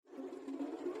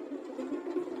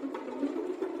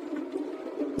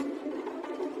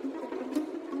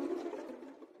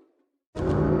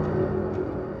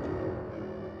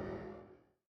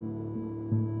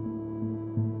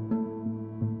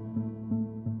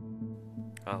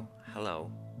Oh,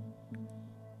 hello.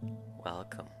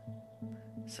 Welcome.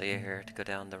 So you're here to go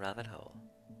down the rabbit hole?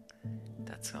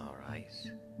 That's alright.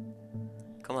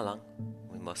 Come along.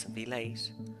 We mustn't be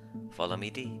late. Follow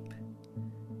me deep,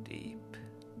 deep,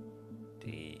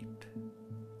 deep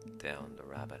down the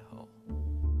rabbit hole.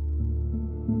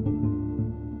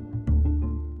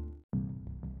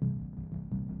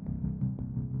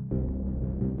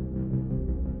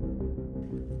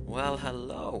 Well,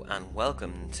 hello, and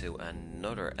welcome to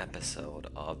another episode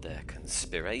of the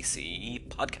Conspiracy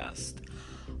Podcast.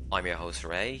 I'm your host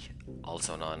Ray,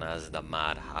 also known as the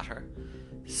Mad Hatter.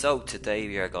 So today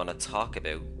we are going to talk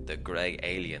about the grey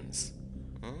aliens.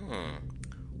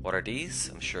 What are these?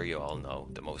 I'm sure you all know.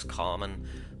 The most common,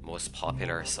 most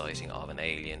popular sighting of an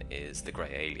alien is the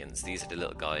grey aliens. These are the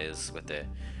little guys with the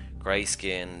grey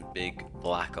skin, big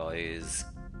black eyes,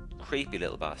 creepy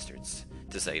little bastards,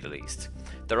 to say the least.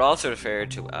 They're also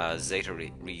referred to as Zeta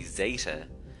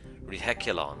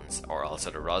Reticulans, or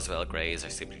also the Roswell Greys, or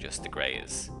simply just the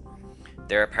Greys.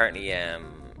 They're apparently an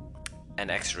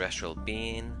extraterrestrial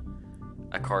being,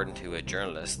 according to a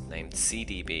journalist named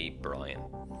CDB Bryan.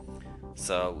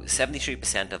 So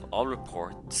 73% of all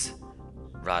reports,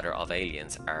 rather, of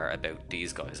aliens are about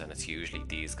these guys, and it's usually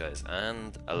these guys,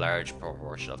 and a large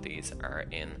proportion of these are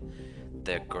in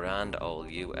the grand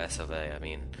old US of A. I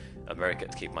mean, America,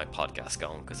 to keep my podcast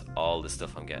going, because all the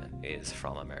stuff I'm getting is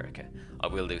from America. I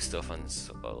will do stuff on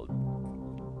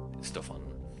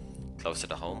closer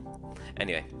to home.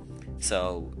 Anyway,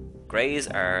 so greys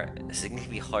are a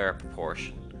significantly higher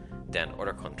proportion than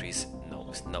other countries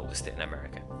noticed in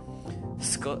America.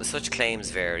 Such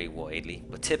claims vary widely,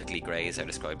 but typically greys are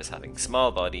described as having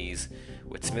small bodies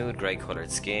with smooth grey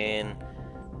coloured skin,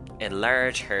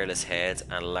 large hairless heads,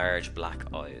 and large black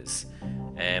eyes.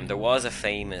 There was a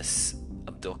famous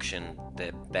abduction,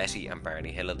 the Betty and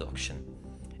Barney Hill abduction,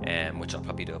 which I'll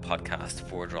probably do a podcast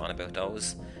further on about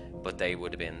those, but they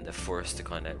would have been the first to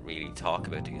kind of really talk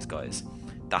about these guys.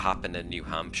 That happened in New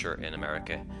Hampshire in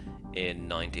America in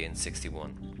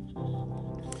 1961.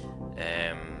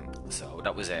 So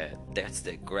that's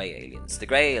the grey aliens. The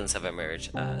grey aliens have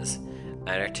emerged as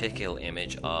an articulate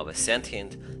image of a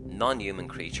sentient, non-human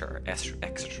creature or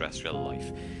extraterrestrial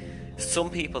life. Some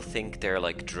people think they're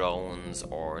like drones,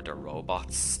 or they're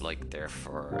robots, like they're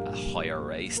for a higher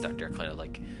race, that they're kind of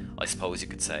like, I suppose you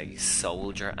could say,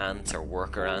 soldier ants or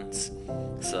worker ants.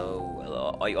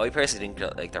 So I personally think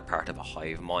that, like, they're part of a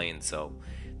hive mind. So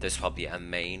there's probably a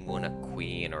main one, a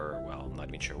queen, or, well, I'm not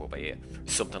even sure what by it,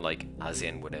 something like as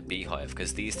in with a beehive,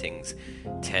 because these things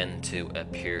tend to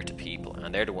appear to people,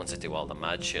 and they're the ones that do all the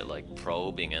mad shit like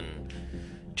probing and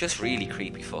just really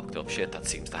creepy fucked up shit that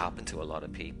seems to happen to a lot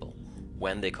of people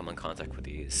when they come in contact with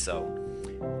these. So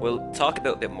we'll talk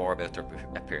a bit more about their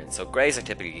appearance. So greys are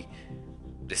typically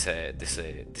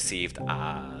deceived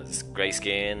as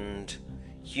grey-skinned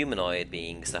humanoid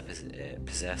beings that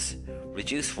possess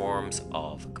reduced forms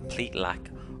of complete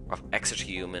lack of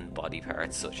extra-human body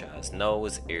parts, such as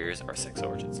nose, ears, or sex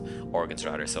organs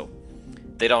rather. So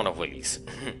they don't have willies.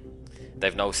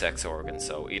 They've no sex organs.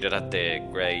 So either that the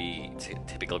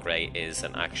typical grey is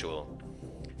an actual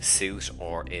suit,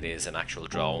 or it is an actual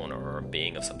drone or a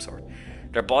being of some sort.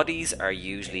 Their bodies are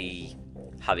usually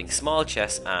having small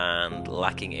chests and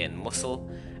lacking in muscle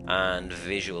and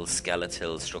visual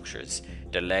skeletal structures.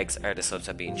 Their legs are the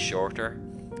subset being shorter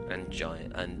and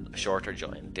joined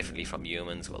differently from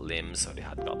humans with limbs, so they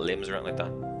hadn't got limbs around like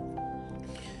that.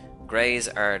 Greys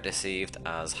are deceived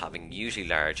as having usually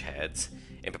large heads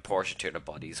in proportion to their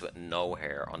bodies, with no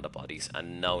hair on the bodies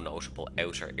and no notable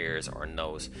outer ears or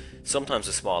nose. Sometimes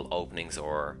with small openings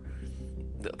or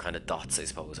little kind of dots, I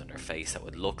suppose, on their face that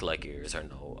would look like ears or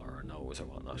nose or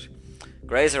whatnot.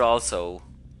 Greys are also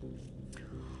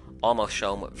almost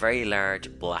shown with very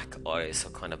large black eyes, so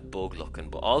kind of bug looking,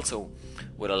 but also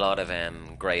with a lot of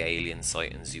grey alien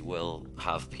sightings, you will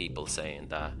have people saying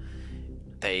that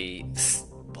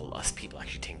people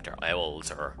actually think they're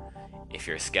owls, or if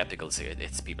you're skeptical,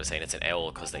 it's people saying it's an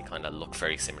owl because they kind of look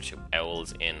very similar to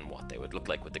owls in what they would look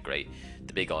like with the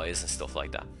big eyes and stuff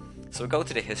like that. So we'll go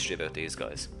to the history about these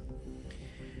guys.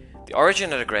 The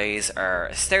origin of the greys are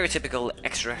a stereotypical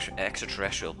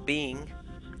extraterrestrial being,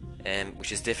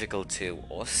 which is difficult to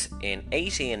us. In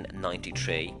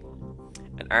 1893,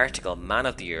 an article, Man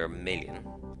of the Year Million,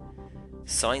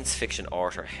 science fiction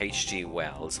author H.G.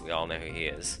 Wells, we all know who he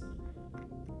is,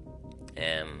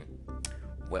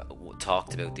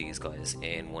 talked about these guys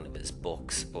in one of his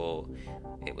books, but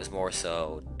it was more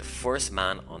so the first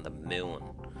man on the moon,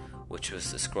 which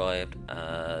was described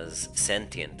as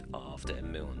sentient of the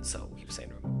moon. So he was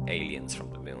saying aliens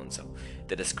from the moon. So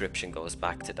the description goes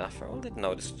back to that far. I didn't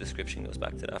know this description goes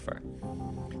back to that far.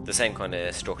 The same kind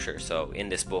of structure. So in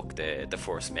this book, the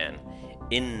first men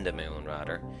in the moon,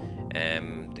 rather,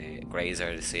 the Greys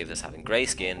are deceived as having grey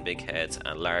skin, big heads,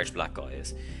 and large black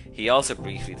eyes. He also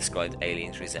briefly described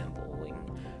aliens resembling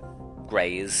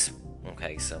Greys.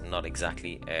 Okay, so not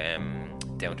exactly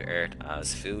down to earth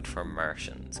as food for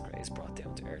Martians. Greys brought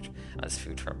down to earth as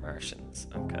food for Martians.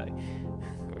 Okay,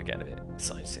 we're getting a bit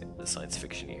science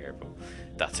fiction here, but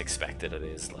that's expected. It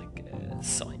is like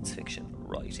science fiction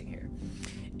writing here.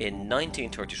 In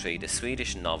 1933, the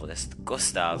Swedish novelist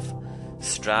Gustav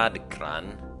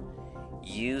Stradgran,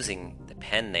 using the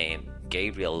pen name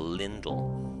Gabriel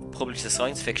Lindell, published a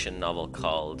science fiction novel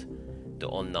called The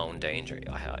Unknown Danger.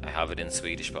 I have it in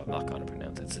Swedish, but I'm not going to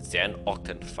pronounce it. It's Den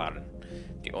Okten Faren,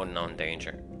 The Unknown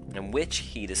Danger, in which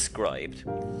he described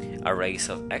a race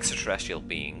of extraterrestrial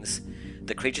beings.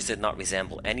 The creatures did not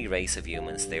resemble any race of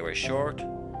humans. They were shorter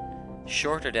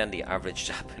than the average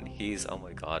Japanese. Oh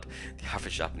my god, the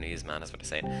average Japanese man is what they're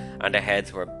saying. And their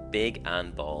heads were big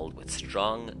and bald, with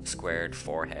strong squared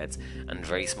foreheads and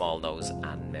very small nose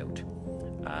and mouth,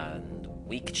 and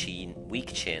weak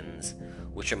chins.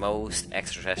 Which are most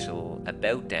extraterrestrial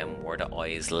about them were the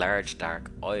eyes, large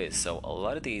dark eyes. So a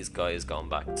lot of these guys going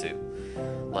back to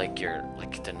like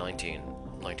the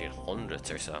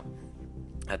 1900s or so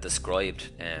had described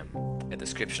a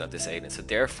description of this alien. So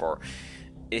therefore,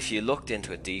 if you looked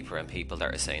into it deeper, and people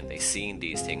that are saying they've seen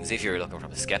these things, if you're looking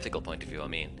from a skeptical point of view, I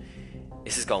mean,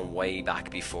 this is going way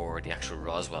back before the actual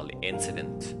Roswell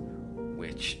incident,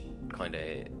 which kind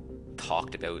of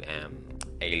talked about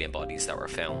alien bodies that were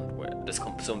found. There's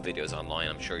some videos online,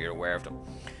 I'm sure you're aware of them,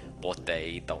 but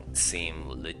they don't seem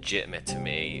legitimate to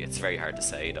me. It's very hard to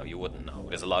say, though. You wouldn't know.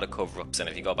 There's a lot of cover-ups, and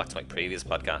if you go back to my previous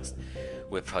podcast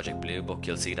with Project Blue Book,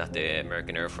 you'll see that the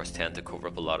American Air Force tend to cover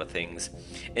up a lot of things.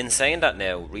 In saying that,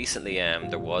 now recently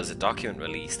there was a document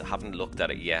released, I haven't looked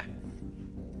at it yet,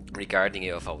 regarding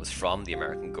UFOs from the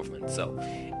American government, so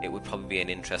it would probably be an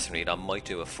interesting read. I might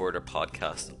do a further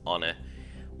podcast on it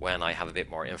when I have a bit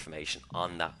more information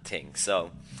on that thing.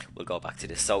 So we'll go back to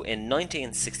this. So in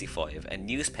 1965, a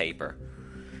newspaper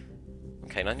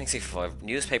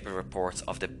reports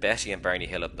of the Betty and Barney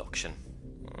Hill abduction.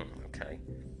 Okay,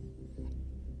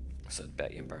 so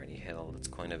Betty and Barney Hill,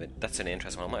 that's an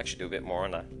interesting one. I might actually do a bit more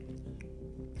on that.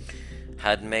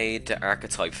 Had made the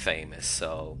archetype famous.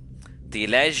 So the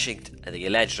alleged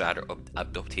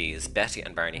abductees Betty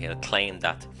and Barney Hill claimed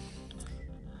that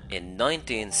in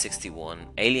 1961,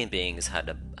 alien beings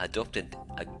had abducted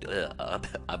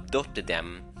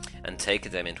them and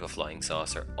taken them into a flying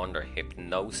saucer under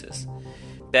hypnosis.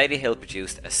 Betty Hill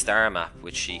produced a star map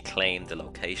which she claimed the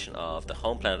location of the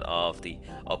home planet of the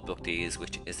abductees,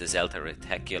 which is the Zeta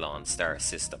Reticuli star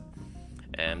system.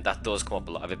 That does come up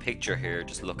a lot. I have a picture here,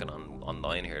 just looking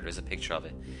online here. There's a picture of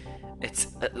it.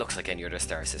 It looks like any other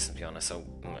star system, to be honest. So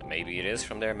maybe it is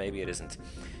from there, maybe it isn't.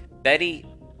 Betty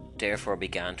therefore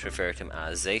began to refer to them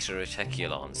as Zeta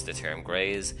Reticulans. The term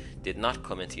Greys did not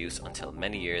come into use until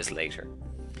many years later.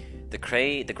 The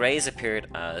Greys appeared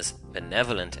as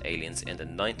benevolent aliens in the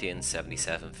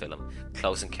 1977 film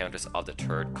Close Encounters of the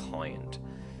Third Kind,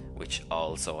 which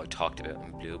also I talked about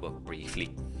in Blue Book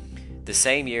briefly. The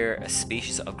same year, a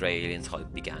species of grey alien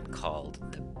type began called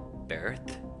the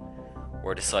Birth,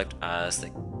 were described as the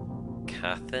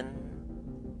Cathin.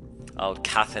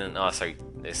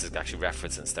 This is actually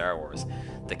referenced in Star Wars.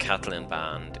 The Catalan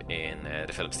band in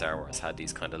the film Star Wars had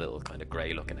these kind of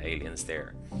grey looking aliens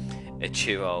there.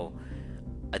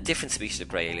 A different species of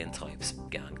grey alien types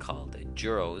began called the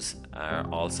Duros are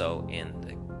also in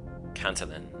the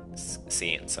Catalan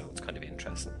scene, so it's kind of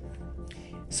interesting.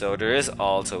 So there is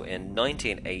also, in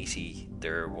 1980,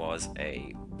 there was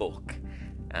a book,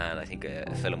 and I think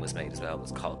a film was made as well. It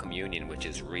was called Communion, which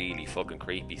is really fucking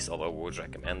creepy, so I would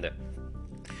recommend it.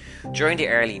 During the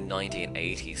early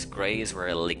 1980s, Greys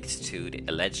were linked to the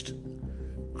alleged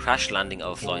crash landing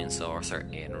of a flying saucer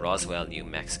in Roswell, New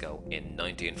Mexico in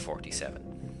 1947.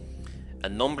 A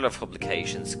number of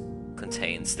publications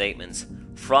contain statements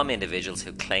from individuals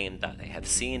who claimed that they have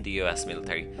seen the US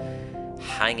military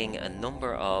hanging a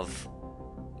number of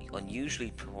unusually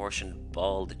proportioned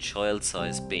bald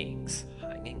child-sized beings,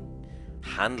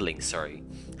 handling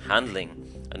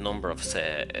a number of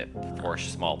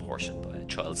small portion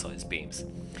child-sized beings.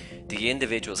 The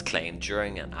individuals claimed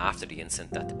during and after the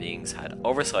incident that the beings had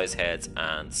oversized heads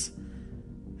and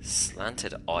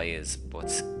slanted eyes, but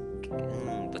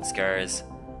scars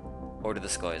or to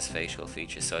disguise facial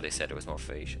features, so they said there was more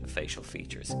facial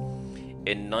features.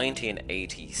 In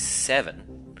 1987,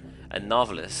 a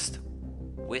novelist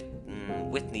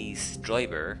Whitney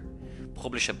Strieber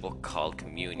published a book called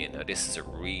Communion. Now this is a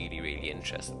really, really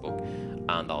interesting book,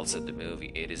 and also the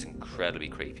movie, it is incredibly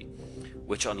creepy,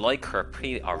 which unlike her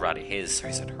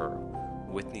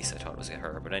Whitney's, I thought it was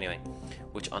her, but anyway,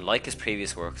 which unlike his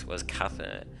previous works was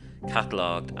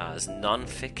catalogued as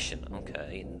non-fiction,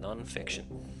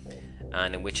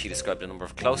 and in which he described a number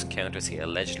of close encounters he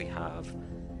allegedly had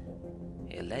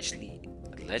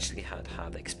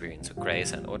experience with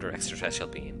greys and other extraterrestrial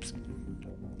beings.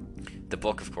 The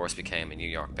book, of course, became a New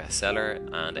York bestseller,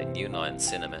 and a New Line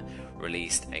Cinema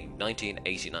released a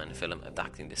 1989 film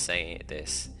adapting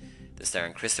this,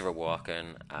 starring Christopher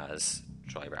Walken as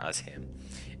Driver as him.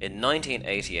 In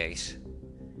 1988,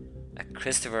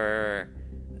 Christopher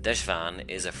Deshvan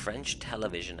is a French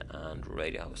television and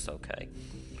radio host,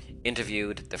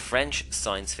 interviewed the French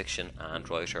science fiction and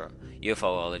writer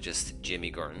ufologist Jimmy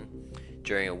Gurn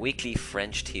during a weekly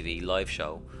French TV live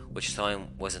show, which time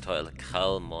was entitled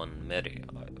Calmon Medi.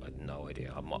 I had no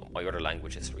idea. My other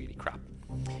language is really crap.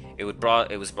 It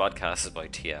was broadcasted by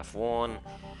TF1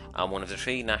 and one of the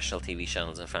 3 national TV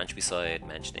channels in French, beside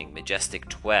mentioning Majestic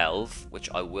 12, which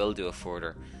I will do a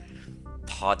further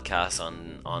podcast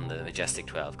on the Majestic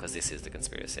 12, because this is the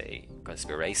conspiracy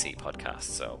podcast,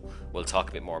 so we'll talk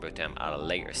a bit more about them at a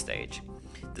later stage.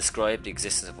 Described the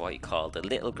existence of what he called the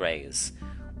Little Greys,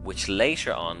 which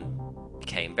later on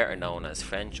became better known as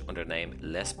French under the name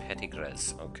Les Petits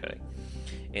Greys.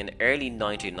 In early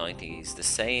 1990s, the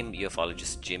same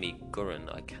ufologist Jimmy Gurn,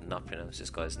 I cannot pronounce this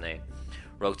guy's name,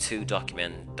 wrote 2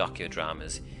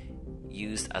 docudramas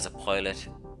used as a pilot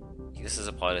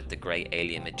the Grey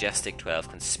Alien Majestic 12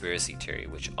 conspiracy theory,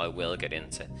 which I will get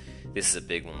into. This is a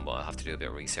big one, but I'll have to do a bit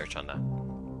of research on that.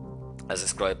 As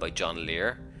described by John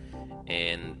Lear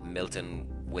in Milton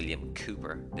William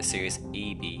Cooper, the series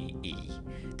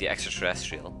EBE, the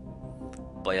extraterrestrial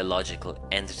biological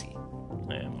entity.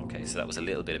 So that was a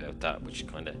little bit about that, which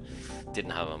kind of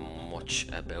didn't have much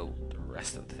about the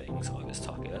rest of the things I was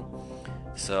talking about.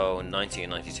 So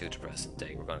 1992 to present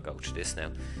day, we're going to go through this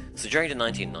now. So during the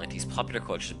 1990s, popular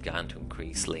culture began to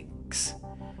increase links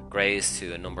Greys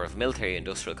to a number of military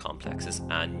industrial complexes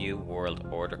and New World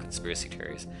Order conspiracy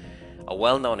theories. A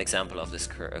well-known example of this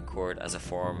occurred as a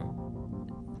form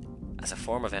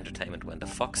of entertainment when the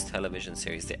Fox television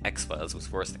series The X-Files was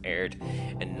first aired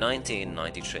in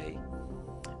 1993.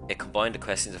 It combined the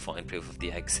questions to find proof of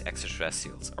the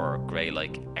extraterrestrials, or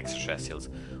grey-like extraterrestrials,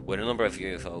 with a number of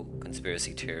UFO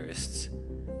conspiracy theorists.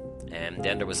 And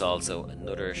then there was also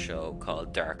another show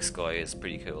called Dark Skies,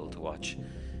 pretty cool to watch.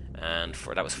 And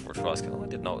that was first broadcast. I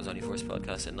didn't know it was only first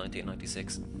broadcast in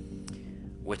 1996,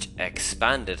 which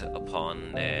expanded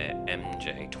upon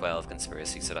MJ12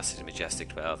 conspiracy. So that's the Majestic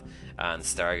 12 and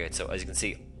Stargate. So as you can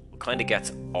see, kind of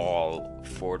gets all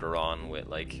further on with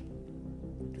like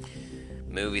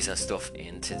movies and stuff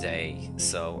in today.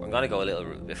 So I'm going to go a little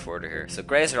bit further here. So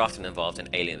Greys are often involved in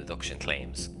alien abduction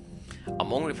claims.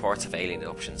 Among reports of alien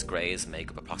abductions, Greys make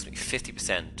up approximately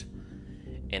 50%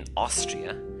 in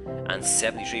Austria and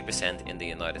 73% in the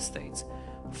United States,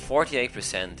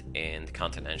 48% in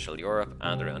continental Europe,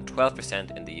 and around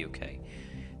 12% in the UK.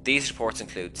 These reports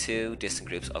include 2 distinct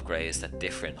groups of Greys that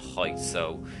differ in height.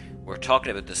 So we're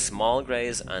talking about the small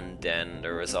Greys, and then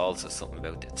there is also something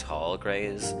about the tall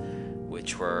Greys,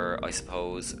 which were, I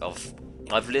suppose,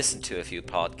 I've listened to a few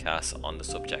podcasts on the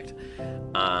subject,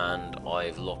 and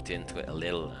I've looked into it a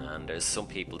little, and there's some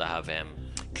people that have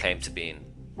claimed to being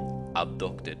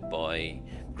abducted by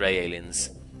grey aliens,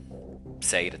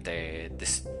 say that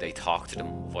they talk to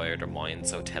them via their mind,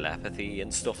 so telepathy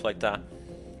and stuff like that.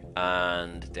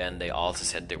 And then they also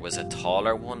said there was a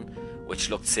taller one which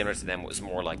looked similar to them. It was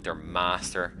more like their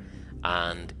master,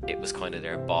 and it was kind of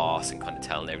their boss, and kind of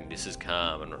telling everyone this is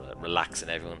calm and relaxing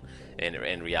everyone.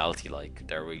 In reality, like,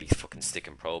 they're really fucking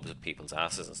sticking probes up people's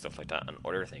asses and stuff like that, and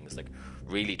other things like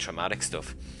really traumatic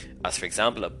stuff. As for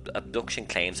example, abduction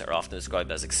claims are often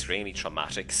described as extremely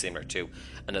traumatic, similar to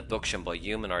an abduction by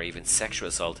human or even sexual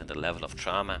assault, in the level of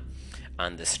trauma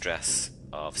and the stress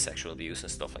of sexual abuse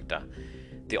and stuff like that.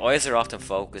 The eyes are often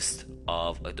focused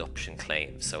of abduction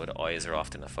claims. So the eyes are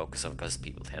often a focus of, because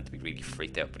people tend to be really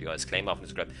freaked out by the eyes. Claim often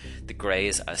describe the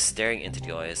Greys as staring into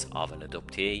the eyes of an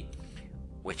abductee,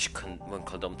 which when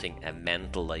conducting a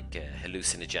mental, like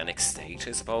hallucinogenic state,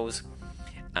 I suppose,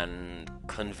 and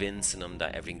convincing them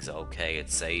that everything's okay,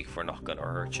 it's safe, we're not going to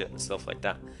hurt you and stuff like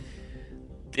that.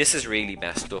 This is really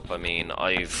messed up. I mean,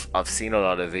 I've seen a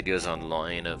lot of videos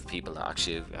online of people that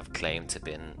actually have claimed to have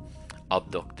been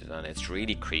abducted, and it's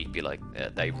really creepy. Like,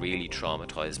 they really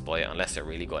traumatized by it, unless they're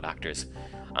really good actors.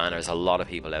 And there's a lot of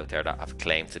people out there that have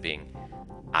claimed to being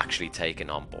actually taken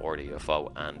on board a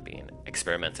UFO and being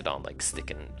experimented on, like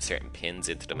sticking certain pins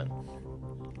into them.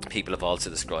 And people have also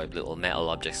described little metal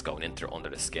objects going under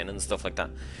the skin and stuff like that.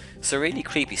 So really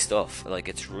creepy stuff. Like,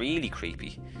 it's really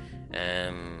creepy.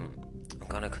 I'm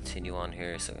gonna continue on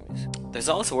here. So there's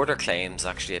also other claims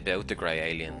actually about the grey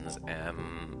aliens.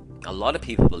 A lot of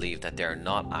people believe that they're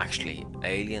not actually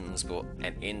aliens, but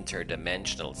an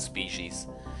interdimensional species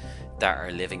that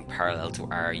are living parallel to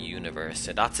our universe.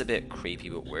 So that's a bit creepy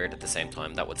but weird at the same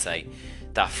time. That would say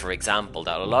that, for example,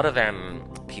 that a lot of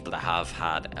people that have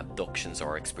had abductions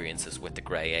or experiences with the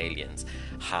grey aliens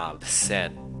have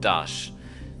said that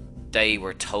they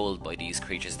were told by these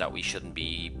creatures that we shouldn't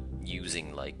be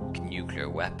using like nuclear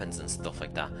weapons and stuff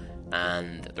like that.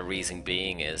 And the reason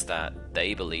being is that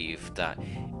they believe that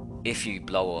if you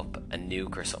blow up a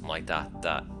nuke or something like that,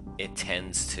 that it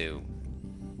tends to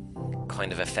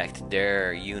kind of affect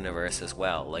their universe as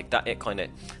well. Like that, it kind of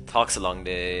talks along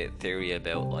the theory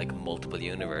about like multiple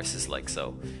universes, like,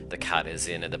 so the cat is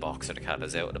in the box or the cat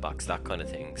is out of the box, that kind of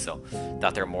thing. So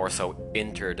that they're more so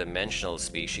interdimensional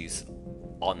species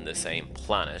on the same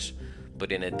planet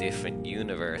but in a different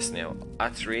universe. Now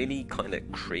that's really kind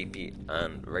of creepy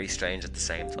and very strange at the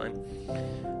same time.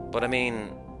 But I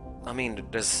mean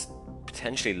there's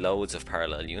potentially loads of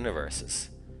parallel universes.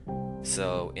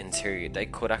 So in theory, they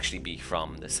could actually be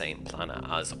from the same planet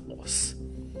as us.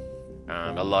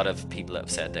 And a lot of people have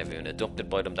said they've been abducted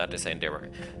by them, that they're saying they were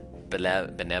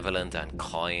benevolent and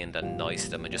kind and nice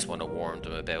to them and just want to warn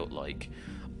them about, like,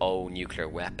 nuclear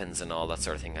weapons and all that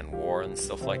sort of thing, and war and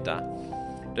stuff like that.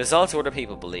 There's also other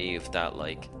people believe that,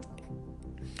 like,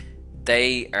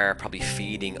 they are probably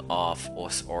feeding off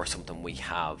us or something we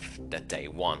have that they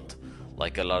want.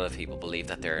 Like, a lot of people believe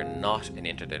that they're not an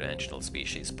interdimensional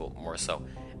species, but more so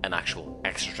an actual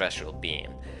extraterrestrial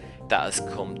being that has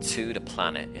come to the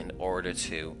planet in order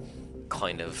to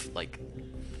kind of like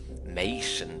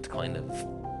mate and kind of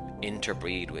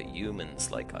interbreed with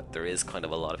humans. Like, there is kind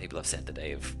of a lot of people have said that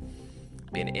they've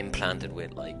been implanted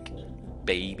with like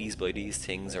babies by these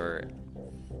things,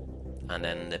 and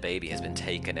then the baby has been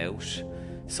taken out.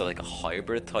 So like a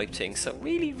hybrid type thing. So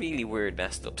really, really weird,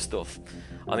 messed up stuff.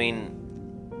 I mean,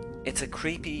 it's a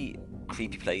creepy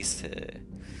place to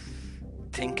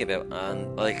think about,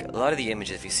 and like a lot of the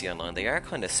images you see online, they are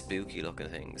kind of spooky looking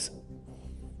things,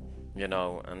 you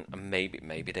know, and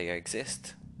maybe they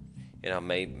exist, you know,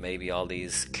 maybe all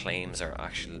these claims are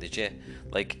actually legit.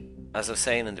 Like, as I was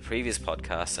saying in the previous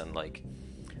podcast, and like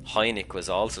Hynek was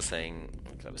also saying,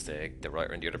 that was the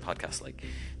writer in the other podcast, like,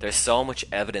 there's so much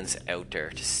evidence out there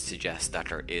to suggest that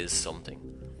there is something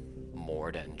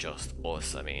more than just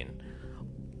us. I mean,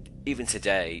 even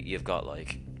today, you've got,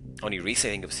 like, only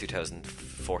recently, I think it was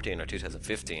 2014 or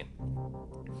 2015,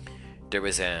 there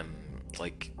was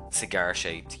like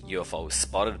cigar-shaped UFOs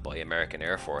spotted by American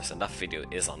Air Force, and that video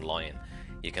is online.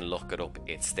 You can look it up,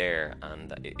 it's there,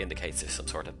 and it indicates there's some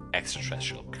sort of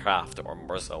extraterrestrial craft, or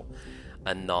more so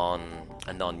a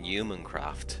non-human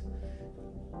craft,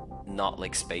 not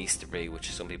like space debris,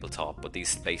 which some people thought, but these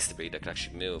space debris that could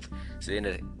actually move. So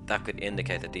that could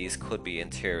indicate that these could be, in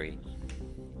theory,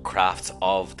 crafts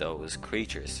of those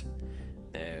creatures.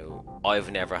 Now,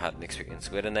 I've never had an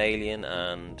experience with an alien,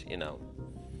 and, you know,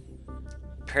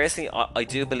 personally, I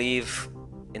do believe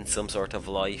in some sort of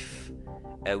life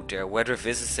out there. Whether it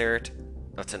visits Earth,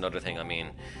 that's another thing. I mean,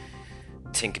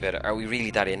 think about it. Are we really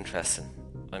that interesting?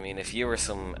 I mean, if you were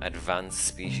some advanced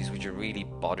species, would you really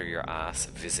bother your ass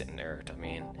visiting Earth? I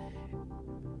mean,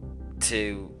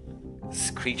 to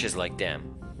creatures like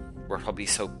them, we're probably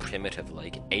so primitive,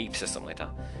 like apes or something like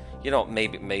that. You know,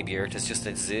 maybe Earth is just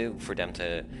a zoo for them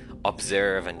to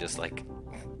observe and just like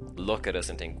look at us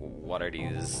and think, what are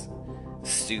these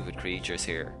stupid creatures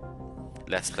here?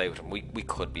 Let's play with them. We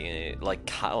could be like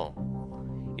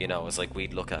cattle. You know, it's like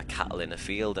we'd look at cattle in a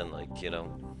field and, like, you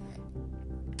know,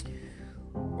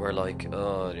 we're like,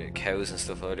 oh, they're cows and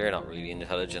stuff. Oh, they're not really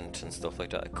intelligent and stuff like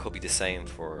that. It could be the same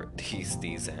for these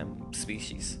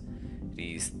species,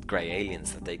 these grey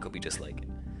aliens, that they could be just like,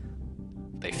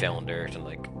 they found Earth and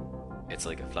like it's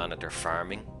like a planet they're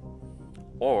farming.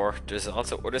 Or there's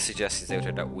also other suggestions out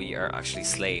there that we are actually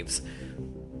slaves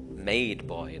made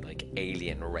by like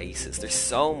alien races. There's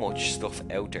so much stuff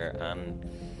out there, and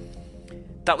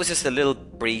that was just a little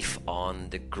brief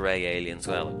on the grey aliens.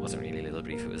 Well, it wasn't really a little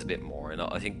brief, it was a bit more, and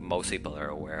I think most people are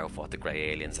aware of what the grey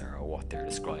aliens are or what they're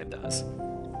described as.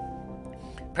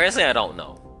 Personally, I don't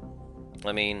know.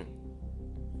 I mean,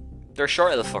 they're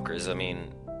short little fuckers. I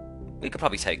mean, we could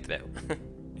probably take them out.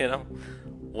 You know,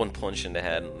 one punch in the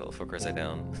head and little fuckers are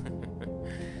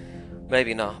down.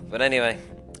 Maybe not, but anyway,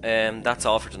 That's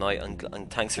all for tonight, and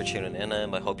thanks for tuning in.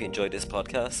 I hope you enjoyed this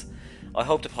podcast. I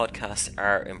hope the podcasts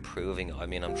are improving. I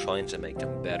mean, I'm trying to make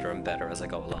them better and better as I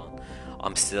go along.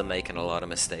 I'm still making a lot of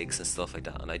mistakes and stuff like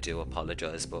that, and I do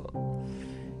apologize. But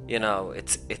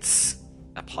it's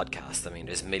a podcast. I mean,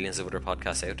 there's millions of other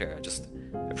podcasts out there. I just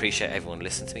appreciate everyone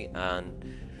listening to me, and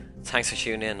thanks for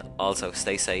tuning in. Also,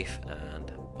 stay safe,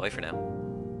 and bye for now.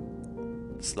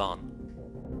 Slán.